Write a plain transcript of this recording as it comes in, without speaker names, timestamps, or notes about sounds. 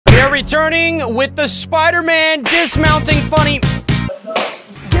are returning with the Spider-Man dismounting funny.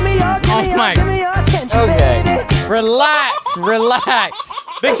 Oh my. Okay. Relax, relax.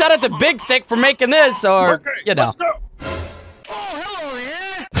 Big shout out to Big Stick for making this, or, you know.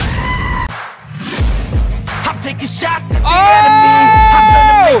 Taking shots at the enemy. I'm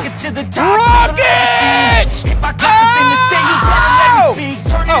gonna make it to the top. Rocket! If I got something to say, you better let me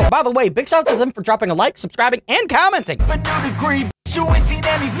speak. Turn it Oh, by the way, big shout out to them for dropping a like, subscribing, and commenting. up a new degree. You ain't seen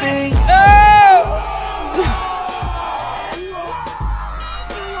anything.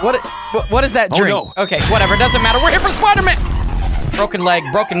 What is that drink? no. Okay, whatever, doesn't matter. We're here for Spider-Man. Broken leg,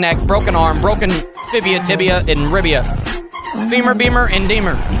 broken neck, broken arm, broken fibia, tibia, and ribia. Femur, beamer, and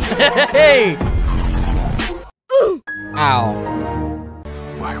deemer. Hey! Ow.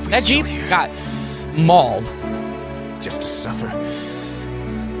 Why are we That still Jeep here? got mauled. Just to suffer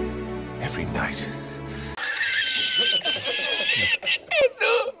every night.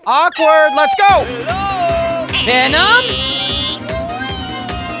 Awkward, let's go! Venom?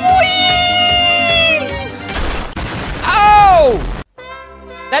 Whee! Oh!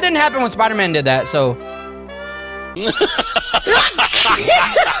 That didn't happen when Spider-Man did that, so...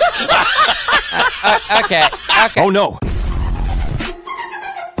 Okay. Oh no!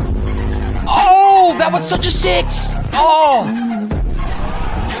 Oh, that was such a 6! Oh!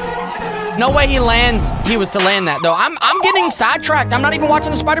 No way he lands. He was to land that though. I'm getting sidetracked. I'm not even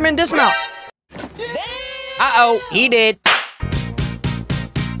watching the Spider-Man dismount. Uh-oh, he did.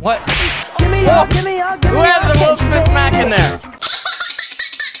 What? Whoa. Who had the Will Smith smack in there?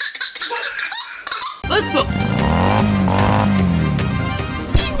 Let's go.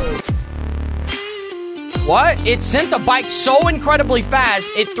 What? It sent the bike so incredibly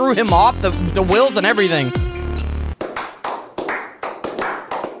fast, it threw him off the wheels and everything.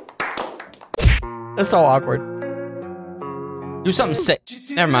 That's so awkward. Do something sick.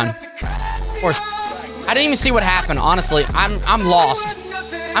 Never mind. Of course. I didn't even see what happened, honestly. I'm lost.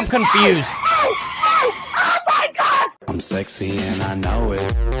 I'm confused. Oh my God! I'm sexy and I know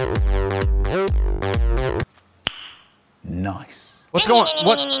it. Nice. What's going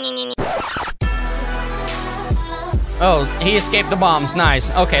what? Oh, he escaped the bombs.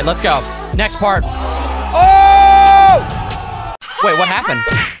 Nice. Okay, let's go. Next part. Oh! Wait, what happened?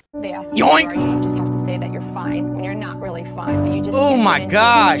 They ask Yoink! you, you just have to say that you're fine when you're not really fine, but you just Oh can't my get into it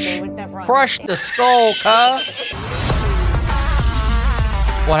gosh. because they would never Crushed the skull, cuh.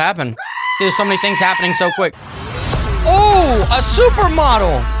 What happened? See, there's so many things happening so quick. Oh, a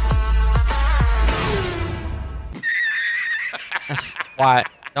supermodel. That's why.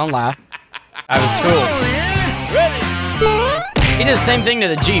 Don't laugh. I was school. He did the same thing to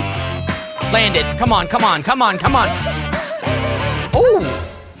the Jeep. Landed. Come on, come on, come on, come on. Oh.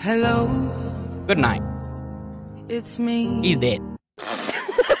 Hello, Good night. it's me. He's dead.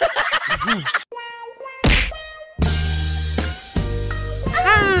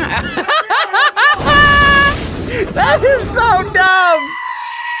 That is so dumb.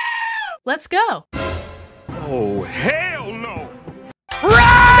 Let's go. Oh, hell no!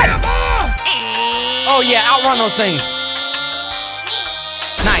 Run! Oh yeah, outrun those things.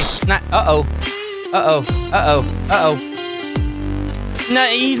 Nice. Uh-oh. Uh-oh. Uh-oh. Uh-oh. No,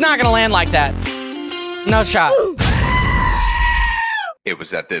 he's not gonna land like that. No shot. It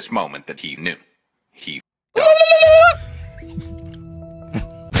was at this moment that he knew. He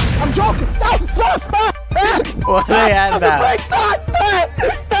I'm joking! Stop! Stop! Stop! Well, they had that.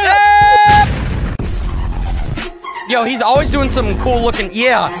 Yo, he's always doing some cool looking.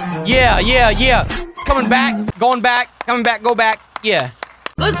 Yeah. It's coming back, going back, coming back, go back. Yeah.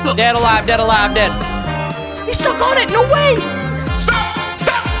 Let's go. Dead, alive, dead, alive, dead. He's stuck on it. No way. Stop!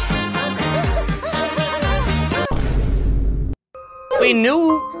 Stop! We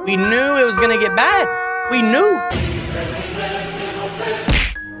knew it was gonna get bad. We knew.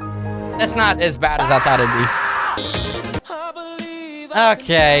 That's not as bad as I thought it'd be.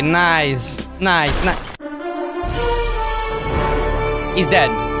 Okay, nice. He's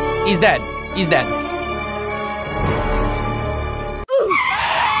dead. He's dead. He's dead.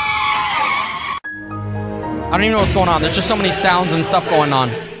 I don't even know what's going on. There's just so many sounds and stuff going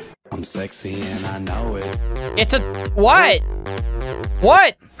on. I'm sexy and I know it. It's a what?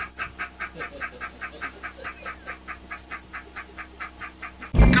 What?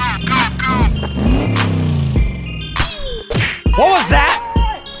 What was that?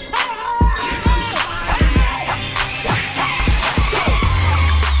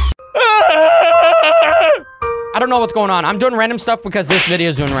 I don't know what's going on. I'm doing random stuff because this video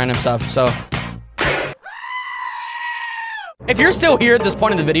is doing random stuff, so. If you're still here at this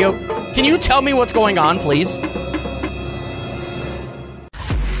point in the video, can you tell me what's going on, please?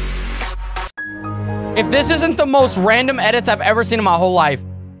 If this isn't the most random edits I've ever seen in my whole life.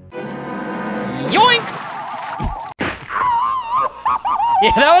 Yoink!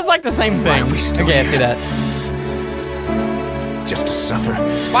 Yeah, that was like the same thing. Okay, I see that. Just to suffer.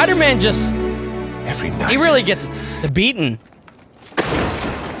 Spider-Man just... Every night. He really gets the beating.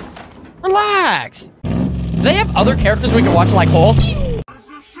 Relax. Do they have other characters we can watch like Hulk?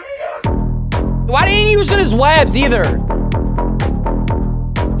 Why didn't he use his webs either?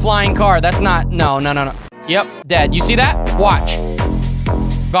 Flying car, that's not... No. Yep, dead. You see that? Watch.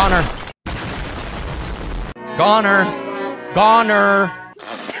 Goner. Goner.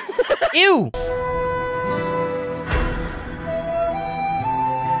 Ew.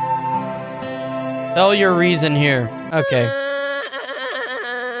 Tell your reason here. Okay.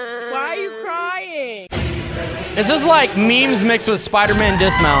 Why are you crying? This is like memes mixed with Spider-Man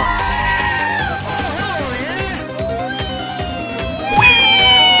Dismount.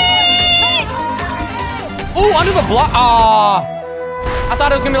 Ooh, under the block. Aw. I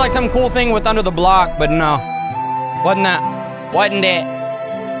thought it was gonna be like some cool thing with under the block, but no. Wasn't that? Wasn't it?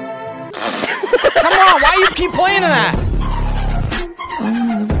 Come on, why you keep playing that?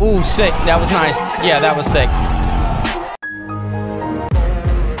 Ooh, sick. That was nice. Yeah, that was sick.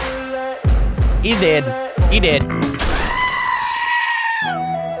 He did. He did.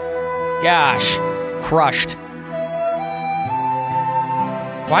 Gosh. Crushed.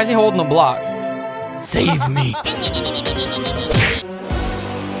 Why is he holding the block? Save me.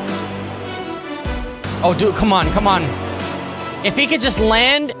 Oh, dude, come on. If he could just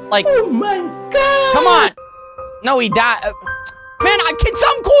land, like... Oh my God! Come on! No, he died. Man, can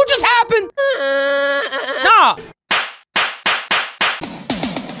something cool just happen? No!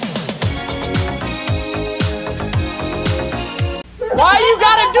 Why you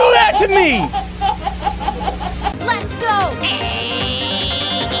gotta do that to me? Let's go!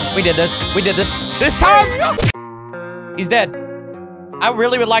 We did this. This time! He's dead. I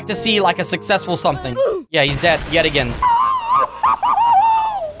really would like to see like a successful something. Yeah, he's dead yet again.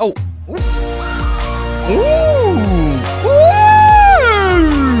 Oh. Ooh.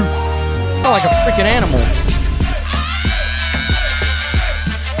 Sound like a freaking animal.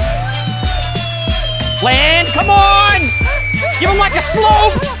 Land, come on! Give him like a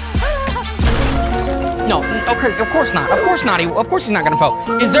slope! No, okay, of course not. Of course he's not gonna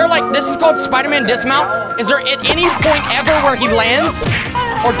fall. Is there like, this is called Spider-Man Dismount? Is there at any point ever where he lands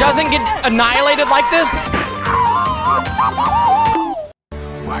or doesn't get annihilated like this?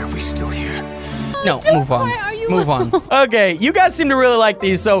 Why are we still here? No, move on. Move on. Okay, you guys seem to really like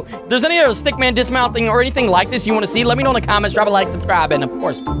these, so if there's any other Stickman dismounting or anything like this you want to see, let me know in the comments, drop a like, subscribe, and of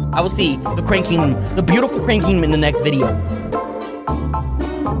course, I will see the beautiful Cranking in the next video.